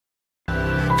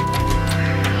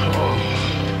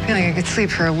like I could sleep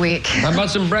for a week. How about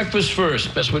some breakfast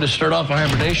first? Best way to start off a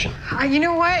hibernation. You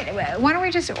know what? Why don't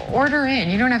we just order in?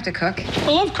 You don't have to cook.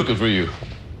 I love cooking for you.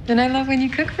 Then I love when you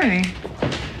cook for me.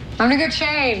 I'm gonna go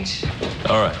change.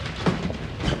 All right.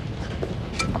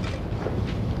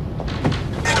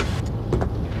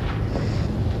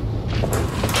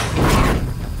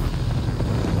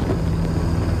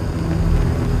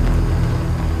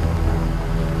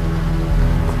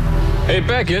 Hey,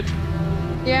 Beckett.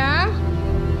 Yeah?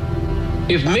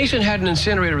 If Mason had an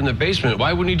incinerator in the basement,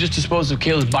 why wouldn't he just dispose of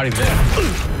Kayla's body there?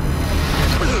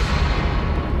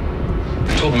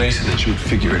 I told Mason that you would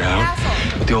figure it out,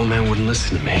 but the old man wouldn't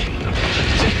listen to me.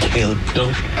 Caleb,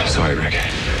 No. Sorry, Rick,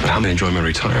 but I'm gonna enjoy my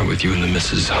retirement with you and the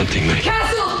missus hunting me.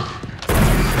 Castle!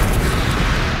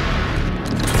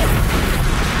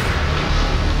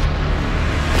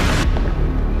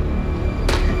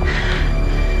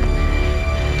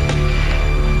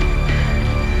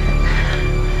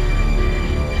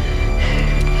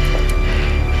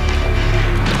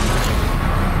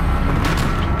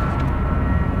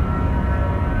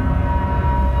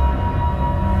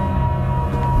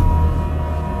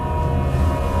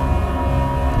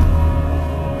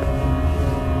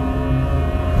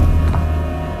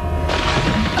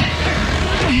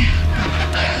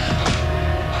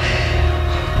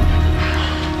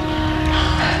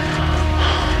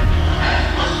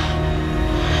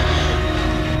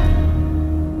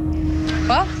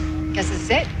 Well, guess this is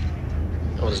it.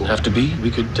 It doesn't have to be. We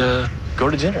could go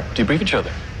to dinner, debrief each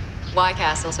other. Why,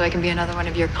 Castle? So I can be another one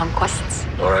of your conquests?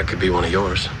 Or I could be one of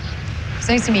yours. It's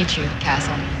nice to meet you,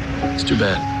 Castle. It's too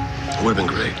bad. It would have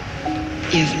been great.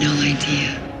 You have no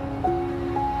idea.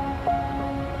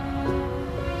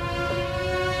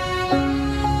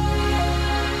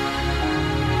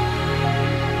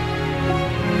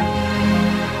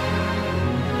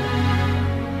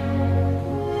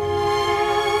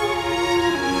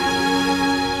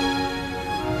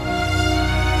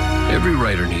 Every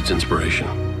writer needs inspiration.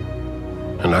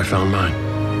 And I found mine.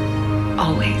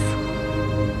 Always.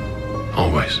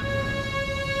 Always.